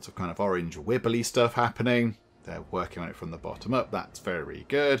all sorts of kind of orange wibbly stuff happening. They're working on it from the bottom up. That's very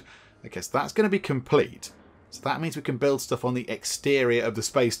good. Okay, so that's going to be complete. So that means we can build stuff on the exterior of the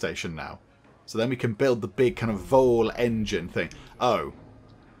space station now. So then we can build the big kind of VOHLE engine thing. Oh.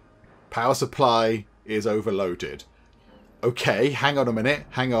 Power supply is overloaded. Okay, hang on a minute.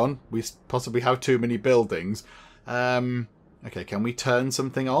 Hang on. We possibly have too many buildings. Okay, can we turn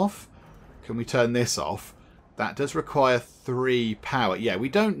something off? Can we turn this off? That does require 3 power. Yeah, we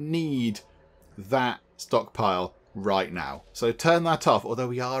don't need that stockpile right now. So turn that off, although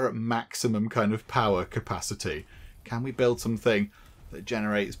we are at maximum kind of power capacity. Can we build something that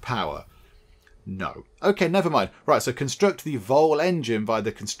generates power? No. Okay, never mind. Right, so construct the VOHLE engine via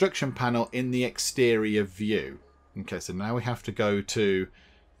the construction panel in the exterior view. Okay, so now we have to go to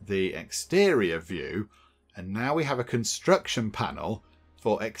the exterior view, and now we have a construction panel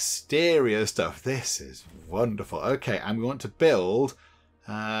for exterior stuff. This is wonderful. Okay, and we want to build...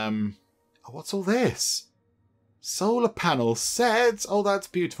 what's all this? Solar panel sets. Oh, that's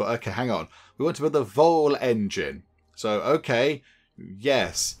beautiful. Okay, hang on. We want to build the VOHLE engine. So, okay,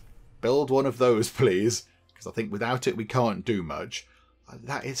 yes. Build one of those, please. Because I think without it, we can't do much.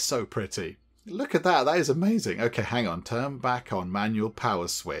 That is so pretty. Look at that. That is amazing. Okay, hang on. Turn back on. Manual power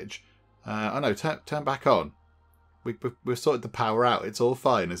switch. Oh, no. Turn back on. We've sorted the power out. It's all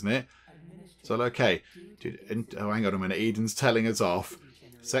fine, isn't it? So, okay. Oh, hang on a minute. Eden's telling us off.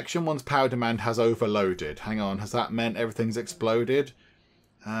 Section 1's power demand has overloaded. Hang on. Has that meant everything's exploded?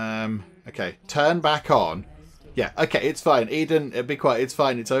 Okay. Turn back on. Yeah, okay. It's fine. Eden, be quiet. It's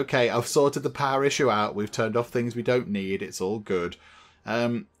fine. It's okay. I've sorted the power issue out. We've turned off things we don't need. It's all good.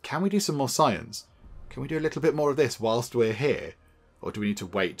 Can we do some more science? Can we do a little bit more of this whilst we're here? Or do we need to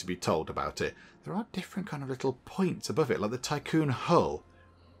wait to be told about it? There are different kind of little points above it, like the Tiqqun hull.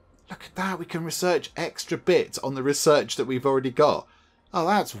 Look at that. We can research extra bits on the research that we've already got. Oh,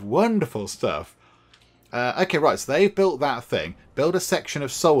 that's wonderful stuff. Okay, right. So they've built that thing. Build a section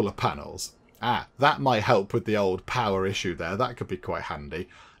of solar panels. Ah, that might help with the old power issue there. That could be quite handy.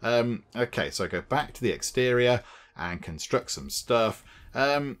 Okay, so go back to the exterior and construct some stuff.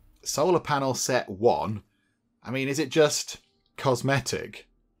 Solar panel set 1. I mean, is it just cosmetic?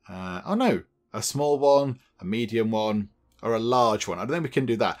 Oh, no. A small one, a medium one, or a large one. I don't think we can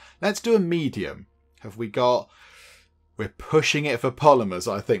do that. Let's do a medium. Have we got... We're pushing it for polymers,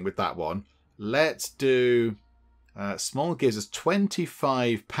 I think, with that one. Let's do... small gives us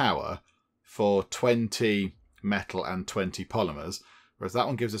 25 power for 20 metal and 20 polymers. Whereas that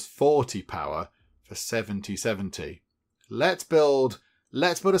one gives us 40 power for 70. Let's build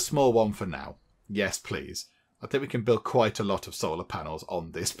a small one for now. Yes, please. I think we can build quite a lot of solar panels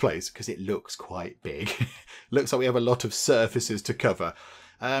on this place because it looks quite big. Looks like we have a lot of surfaces to cover.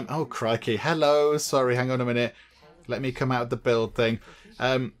 Oh, crikey. Hello. Sorry, hang on a minute. Let me come out of the build thing.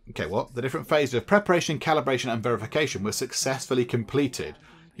 Okay, what? The different phases of preparation, calibration, and verification were successfully completed.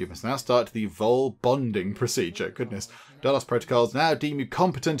 You must now start the VOHLE bonding procedure. Goodness. DOLOS protocols now deem you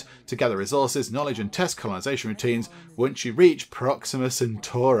competent to gather resources, knowledge, and test colonization routines once you reach Proxima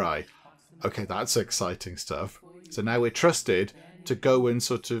Centauri. Okay, that's exciting stuff. So now we're trusted to go and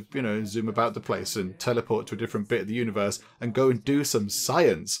sort of, you know, zoom about the place and teleport to a different bit of the universe and go and do some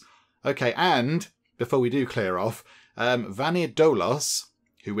science. Okay, and before we do clear off, Vanir Dolos,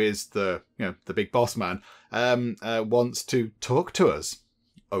 who is the big boss man, wants to talk to us.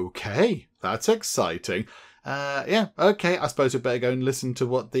 Okay, that's exciting. Yeah, okay, I suppose we better go and listen to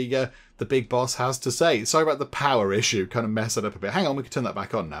what the big boss has to say. Sorry about the power issue, kind of messed it up a bit. Hang on, we can turn that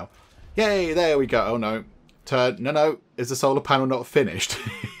back on now. Yay, there we go. Oh no. No, is the solar panel not finished?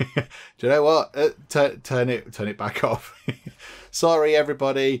 Do you know what? Turn it back off. Sorry,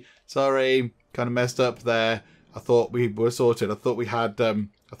 everybody. Sorry, kind of messed up there. I thought we were sorted. I thought we had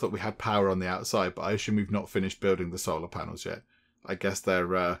power on the outside, but I assume we've not finished building the solar panels yet. I guess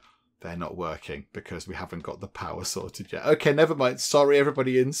they're not working because we haven't got the power sorted yet. Okay, never mind. Sorry,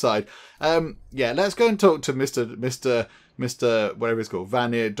 everybody inside. Yeah, let's go and talk to Mr. whatever it's called,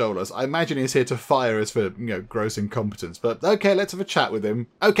 Vanir Dolos. I imagine he's here to fire us for, gross incompetence. But okay, let's have a chat with him.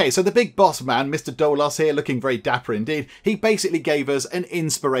 Okay, so the big boss man, Mr. Dolos here, looking very dapper indeed. He basically gave us an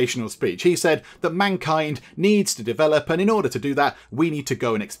inspirational speech. He said that mankind needs to develop, and in order to do that, we need to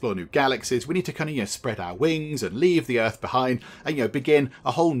go and explore new galaxies. We need to kind of, spread our wings and leave the Earth behind and, begin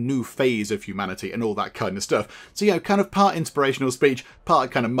a whole new phase of humanity and all that kind of stuff. So, kind of part inspirational speech,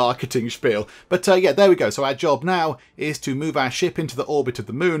 part kind of marketing spiel. But yeah, there we go. So our job now is to move our ship into the orbit of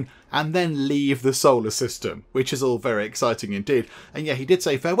the moon and then leave the solar system, which is all very exciting indeed. And yeah, he did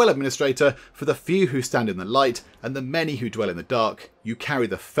say, farewell, administrator, for the few who stand in the light and the many who dwell in the dark, you carry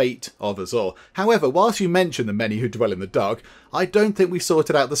the fate of us all. However, whilst you mention the many who dwell in the dark, I don't think we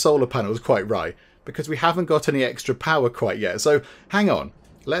sorted out the solar panels quite right, because we haven't got any extra power quite yet. So hang on,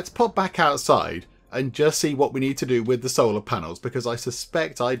 let's pop back outside and just see what we need to do with the solar panels, because I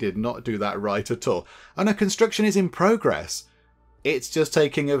suspect I did not do that right at all. And our construction is in progress. It's just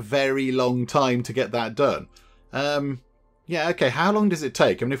taking a very long time to get that done. Yeah, okay, how long does it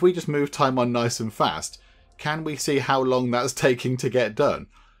take? I mean, if we just move time on nice and fast, can we see how long that's taking to get done?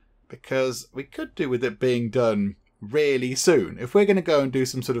 Because we could do with it being done really soon. If we're going to go and do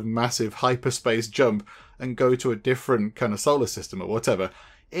some sort of massive hyperspace jump and go to a different kind of solar system or whatever,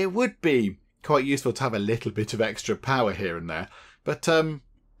 it would be quite useful to have a little bit of extra power here and there. But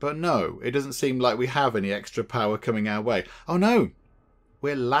no, it doesn't seem like we have any extra power coming our way. Oh no,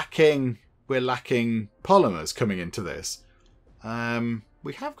 we're lacking polymers coming into this.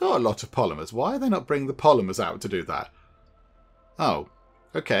 We have got a lot of polymers. Why are they not bringing the polymers out to do that? Oh,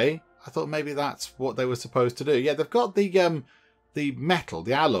 okay. I thought maybe that's what they were supposed to do. Yeah, they've got the metal,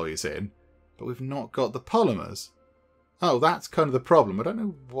 the alloys in, but we've not got the polymers. Oh, that's kind of the problem. I don't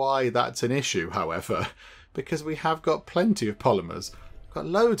know why that's an issue, however, because we have got plenty of polymers. We've got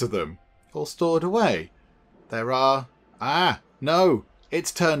loads of them, all stored away. There are... Ah, no,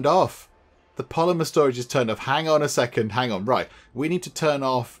 it's turned off. The polymer storage is turned off. Hang on a second, hang on. Right, we need to turn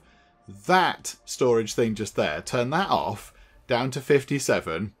off that storage thing just there. Turn that off, down to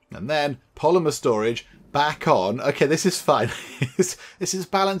 57, and then polymer storage back on. Okay, this is fine. This is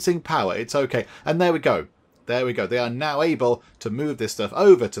balancing power. It's okay. And there we go. There we go. They are now able to move this stuff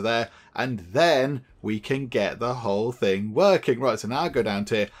over to there, and then we can get the whole thing working. Right, so now I go down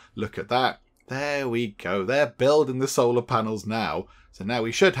to here. Look at that. There we go. They're building the solar panels now. So now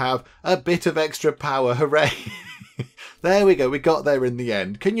we should have a bit of extra power. Hooray. There we go. We got there in the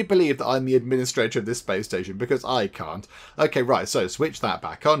end. Can you believe that I'm the administrator of this space station? Because I can't. Okay, right. So switch that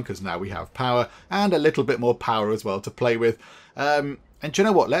back on, because now we have power and a little bit more power as well to play with. And do you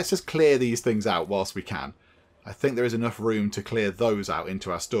know what? Let's just clear these things out whilst we can. I think there is enough room to clear those out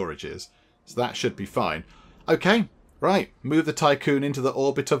into our storages. So that should be fine. Okay, right. Move the Tiqqun into the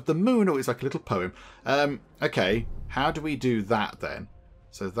orbit of the moon. Oh, it's like a little poem. Okay, how do we do that then?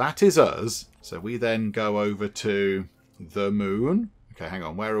 So that is us. So we then go over to the moon. Okay, hang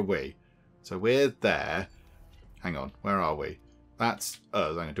on. Where are we? So we're there. Hang on. Where are we? That's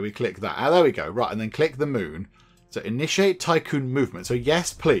us. Hang on. Do we click that? Ah, there we go. Right, and then click the moon. So initiate Tiqqun movement. So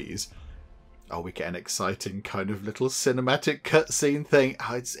yes, please. Oh, we get an exciting kind of little cinematic cutscene thing.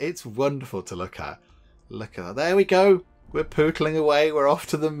 Oh, it's wonderful to look at. Look at that. There we go. We're pootling away. We're off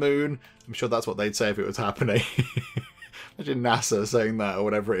to the moon. I'm sure that's what they'd say if it was happening. Imagine NASA saying that or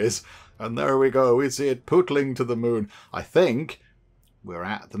whatever it is. And there we go. We see it pootling to the moon. I think we're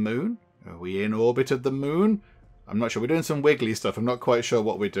at the moon. Are we in orbit of the moon? I'm not sure. We're doing some wiggly stuff. I'm not quite sure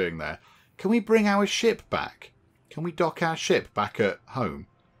what we're doing there. Can we bring our ship back? Can we dock our ship back at home?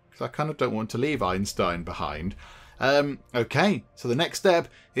 Because I kind of don't want to leave Einstein behind. Okay, so the next step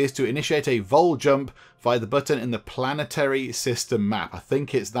is to initiate a VOHLE jump via the button in the planetary system map. I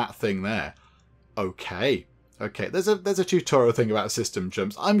think it's that thing there. Okay. Okay, there's a tutorial thing about system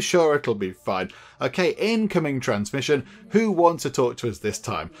jumps. I'm sure it'll be fine. Okay, incoming transmission. Who wants to talk to us this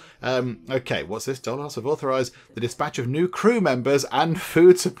time? Okay, what's this? Dollhouse have authorised the dispatch of new crew members and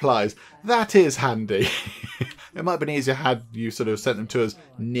food supplies. That is handy. It might have been easier had you sort of sent them to us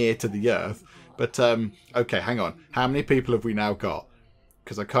near to the Earth. But, okay, hang on. How many people have we now got?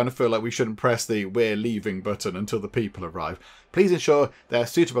 Because I kind of feel like we shouldn't press the "we're leaving" button until the people arrive. Please ensure their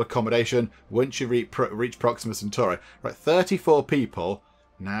suitable accommodation once you reach Proxima Centauri. Right, 34 people.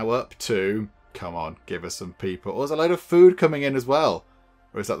 Now up to... Come on, give us some people. Oh, there's a load of food coming in as well.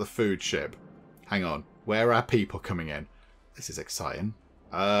 Or is that the food ship? Hang on. Where are our people coming in? This is exciting.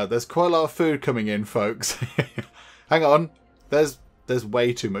 There's quite a lot of food coming in, folks. Hang on. There's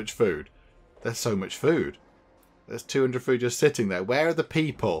way too much food. There's so much food. There's 200 food just sitting there. Where are the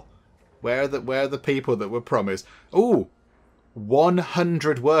people? Where are the people that were promised? Ooh,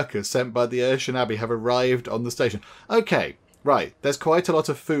 100 workers sent by the Urshan Abbey have arrived on the station. Okay, right. There's quite a lot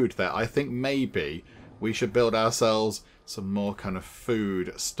of food there. I think maybe we should build ourselves some more kind of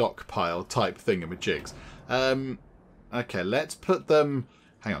food stockpile type thingamajigs. Okay, let's put them...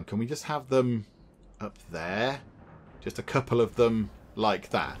 Hang on, can we just have them up there? Just a couple of them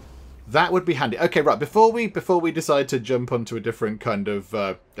like that. That would be handy. Okay, right. Before we decide to jump onto a different kind of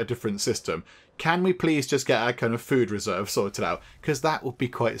a different system, can we please just get our kind of food reserve sorted out? Because that would be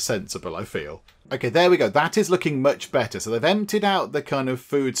quite sensible, I feel. Okay, there we go. That is looking much better. So they've emptied out the kind of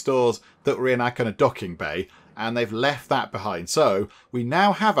food stores that were in our kind of docking bay, and they've left that behind. So we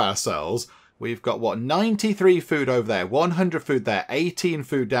now have ourselves... We've got, what, 93 food over there, 100 food there, 18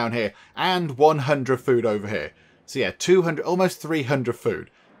 food down here, and 100 food over here. So yeah, 200, almost 300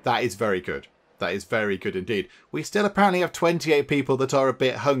 food. That is very good. That is very good indeed. We still apparently have 28 people that are a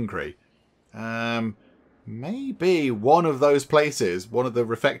bit hungry. Maybe one of those places, one of the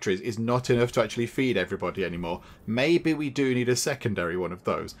refectories, is not enough to actually feed everybody anymore. Maybe we do need a secondary one of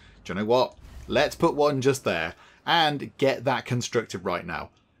those. Do you know what? Let's put one just there and get that constructed right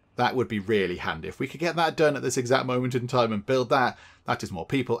now. That would be really handy. If we could get that done at this exact moment in time and build that, that is more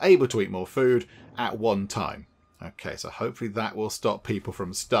people able to eat more food at one time. Okay, so hopefully that will stop people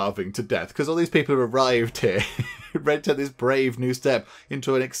from starving to death, because all these people have arrived here, ready to take this brave new step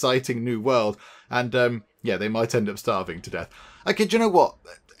into an exciting new world, and yeah, they might end up starving to death. Okay, do you know what?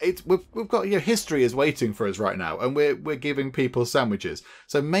 We've got, you know, history is waiting for us right now, and we're giving people sandwiches.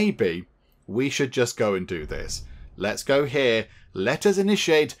 So maybe we should just go and do this. Let's go here. Let us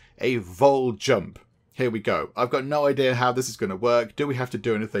initiate a VOHLE jump. Here we go. I've got no idea how this is going to work. Do we have to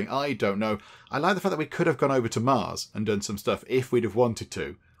do anything? I don't know. I like the fact that we could have gone over to Mars and done some stuff if we'd have wanted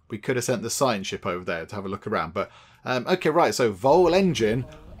to. We could have sent the science ship over there to have a look around. But, okay, right. So, VOHLE engine.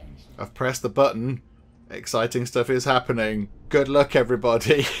 I've pressed the button. Exciting stuff is happening. Good luck,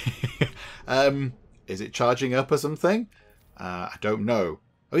 everybody. Is it charging up or something? I don't know.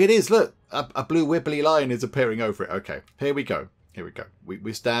 Oh, it is. Look, a blue wibbly line is appearing over it. Okay, here we go. Here we go.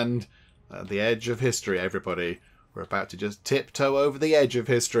 We stand at the edge of history, everybody. We're about to just tiptoe over the edge of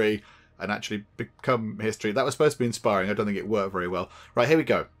history and actually become history. That was supposed to be inspiring. I don't think it worked very well. Right, here we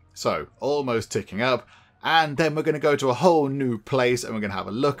go. So, almost ticking up. And then we're going to go to a whole new place and we're going to have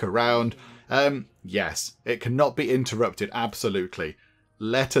a look around. Yes, it cannot be interrupted. Absolutely.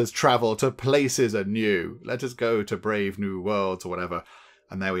 Let us travel to places anew. Let us go to brave new worlds or whatever.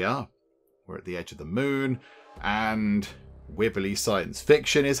 And there we are. We're at the edge of the moon. And wibbly science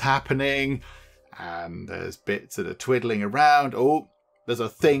fiction is happening. And there's bits that are twiddling around. Oh, there's a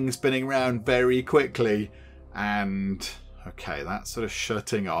thing spinning around very quickly. And, okay, that's sort of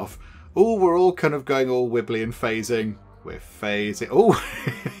shutting off. Oh, we're all kind of going all wibbly and phasing. We're phasing. Oh,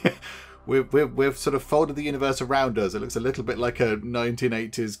 we've sort of folded the universe around us. It looks a little bit like a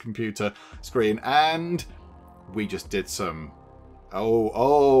 1980s computer screen. And we just did some...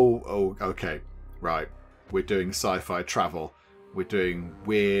 Oh, okay. Right. We're doing sci-fi travel. We're doing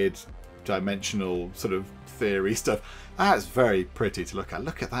weird dimensional sort of theory stuff. That's very pretty to look at.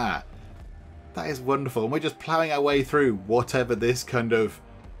 Look at that. That is wonderful. And we're just ploughing our way through whatever this kind of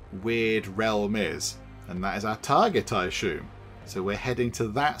weird realm is. And that is our target, I assume. So we're heading to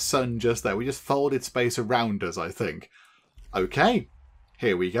that sun just there. We just folded space around us, I think. Okay,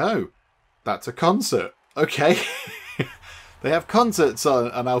 here we go. That's a concert. Okay. They have concerts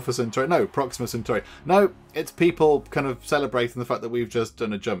on Alpha Centauri. No, Proxima Centauri. No, it's people kind of celebrating the fact that we've just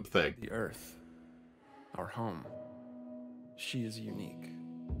done a jump thing. The Earth, our home, she is unique.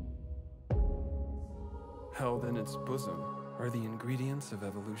 Held in its bosom are the ingredients of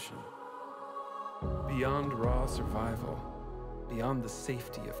evolution. Beyond raw survival, beyond the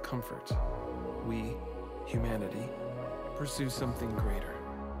safety of comfort, we, humanity, pursue something greater.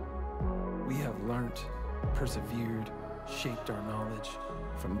 We have learnt, persevered, shaped our knowledge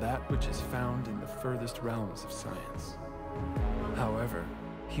from that which is found in the furthest realms of science. However,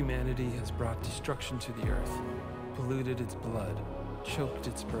 humanity has brought destruction to the Earth, polluted its blood, choked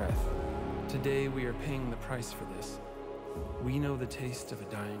its breath. Today we are paying the price for this. We know the taste of a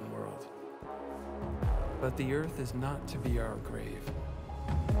dying world. But the Earth is not to be our grave.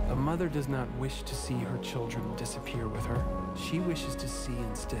 A mother does not wish to see her children disappear with her. She wishes to see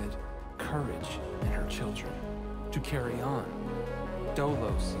instead courage in her children, to carry on.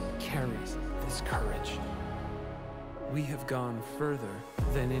 Dolos carries this courage. We have gone further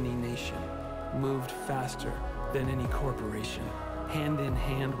than any nation, moved faster than any corporation, hand in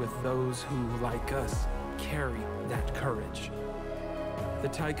hand with those who, like us, carry that courage. The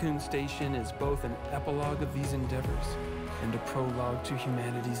Tiqqun station is both an epilogue of these endeavors and a prologue to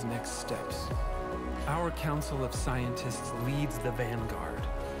humanity's next steps. Our Council of Scientists leads the vanguard.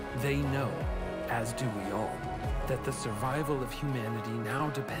 They know, as do we all, that the survival of humanity now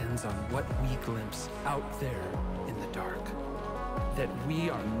depends on what we glimpse out there in the dark. That we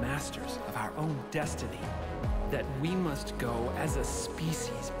are masters of our own destiny. That we must go as a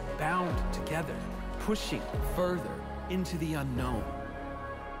species bound together, pushing further into the unknown.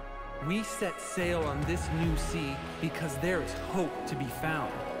 We set sail on this new sea because there is hope to be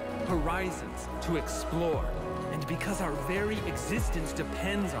found, horizons to explore, and because our very existence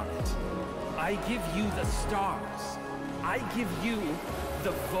depends on it. I give you the stars. I give you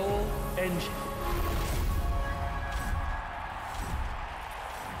the VOHLE engine.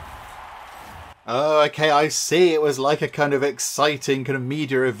 Oh, okay, I see. It was like a kind of exciting kind of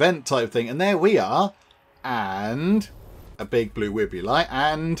media event type thing. And there we are. And a big blue wibbly light.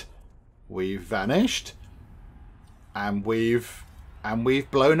 And we've vanished. And we've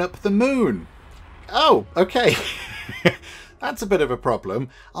blown up the moon. Oh, okay. That's a bit of a problem.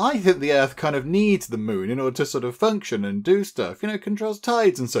 I think the Earth kind of needs the moon in order to sort of function and do stuff. You know, controls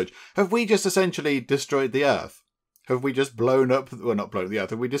tides and such. Have we just essentially destroyed the Earth? Have we just blown up... Well, not blown up the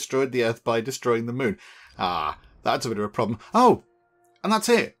Earth. Have we destroyed the Earth by destroying the moon? Ah, that's a bit of a problem. Oh, and that's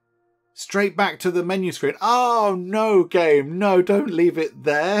it. Straight back to the menu screen. Oh, no, game. No, don't leave it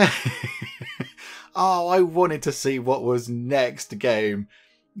there. Oh, I wanted to see what was next, game.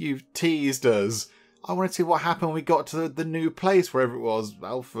 You've teased us. I wanted to see what happened when we got to the new place, wherever it was.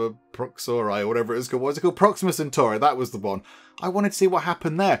 Alpha Proxori, or whatever it was called. What was it called? Proxima Centauri. That was the one. I wanted to see what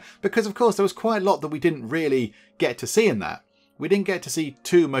happened there. Because, of course, there was quite a lot that we didn't really get to see in that. We didn't get to see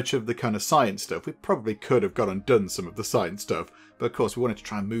too much of the kind of science stuff. We probably could have gone and done some of the science stuff. But, of course, we wanted to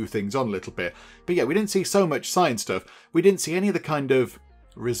try and move things on a little bit. But, yeah, we didn't see so much science stuff. We didn't see any of the kind of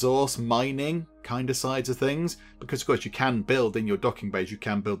resource mining kind of sides of things, because of course you can build in your docking bays, you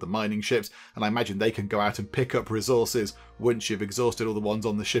can build the mining ships, and I imagine they can go out and pick up resources once you've exhausted all the ones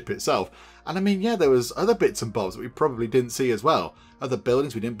on the ship itself. And I mean, yeah, there was other bits and bobs that we probably didn't see as well. Other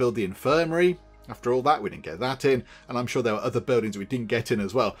buildings. We didn't build the infirmary. After all that, we didn't get that in, and I'm sure there were other buildings we didn't get in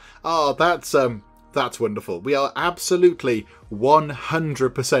as well. Oh, that's wonderful. We are absolutely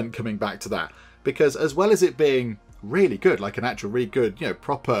 100% coming back to that, because as well as it being really good, like an actual really good, you know,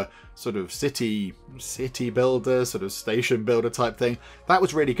 proper sort of city builder, sort of station builder type thing, that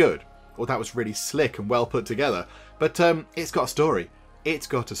was really good. Or that was really slick and well put together. But it's got a story. It's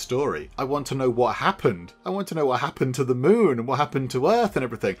got a story. I want to know what happened. I want to know what happened to the moon and what happened to Earth and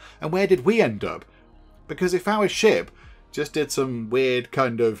everything. And where did we end up? Because if our ship just did some weird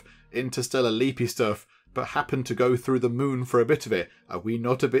kind of interstellar leapy stuff, but happened to go through the moon for a bit of it, are we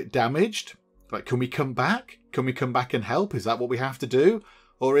not a bit damaged? Like, can we come back? Can we come back and help? Is that what we have to do?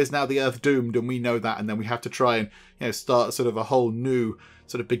 Or is now the Earth doomed and we know that, and then we have to try and, you know, start sort of a whole new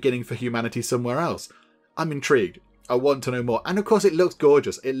sort of beginning for humanity somewhere else? I'm intrigued. I want to know more. And of course it looks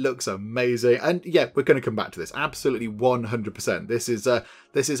gorgeous. It looks amazing. And yeah, we're going to come back to this. Absolutely 100%. This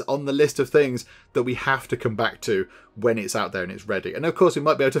is on the list of things that we have to come back to when it's out there and it's ready. And of course we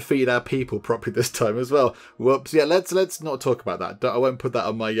might be able to feed our people properly this time as well. Whoops. Yeah, let's not talk about that. I won't put that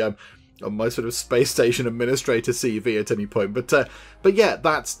on my sort of space station administrator CV at any point. But yeah,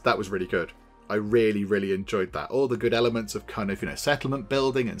 that was really good. I really, really enjoyed that. All the good elements of kind of, you know, settlement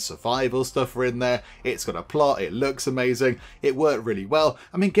building and survival stuff are in there. It's got a plot, it looks amazing, it worked really well.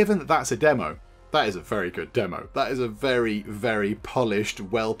 I mean, given that that's a demo, that is a very good demo. That is a very, very polished,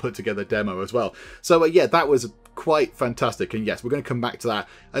 well put together demo as well. So yeah, that was quite fantastic, and yes, we're going to come back to that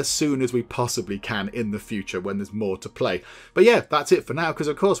as soon as we possibly can in the future when there's more to play. But yeah, that's it for now, because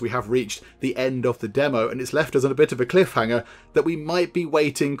of course we have reached the end of the demo and it's left us on a bit of a cliffhanger that we might be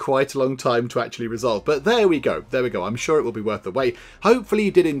waiting quite a long time to actually resolve. But there we go, I'm sure it will be worth the wait. Hopefully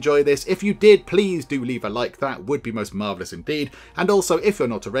you did enjoy this. If you did, please do leave a like, that would be most marvellous indeed. And also, if you're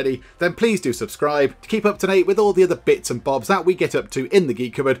not already, then please do subscribe to keep up to date with all the other bits and bobs that we get up to in the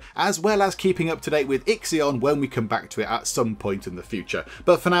Geek Cupboard, as well as keeping up to date with IXION when we come back to it at some point in the future.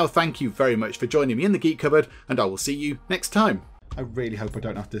 But for now, thank you very much for joining me in the Geek Cupboard, and I will see you next time. I really hope I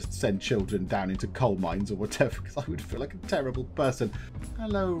don't have to send children down into coal mines or whatever, because I would feel like a terrible person.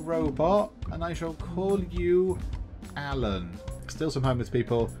 Hello, robot, and I shall call you Alan. Still some homeless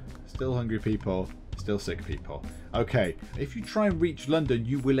people, still hungry people, still sick people. Okay, if you try and reach London,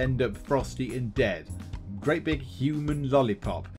 you will end up frosty and dead. Great big human lollipop.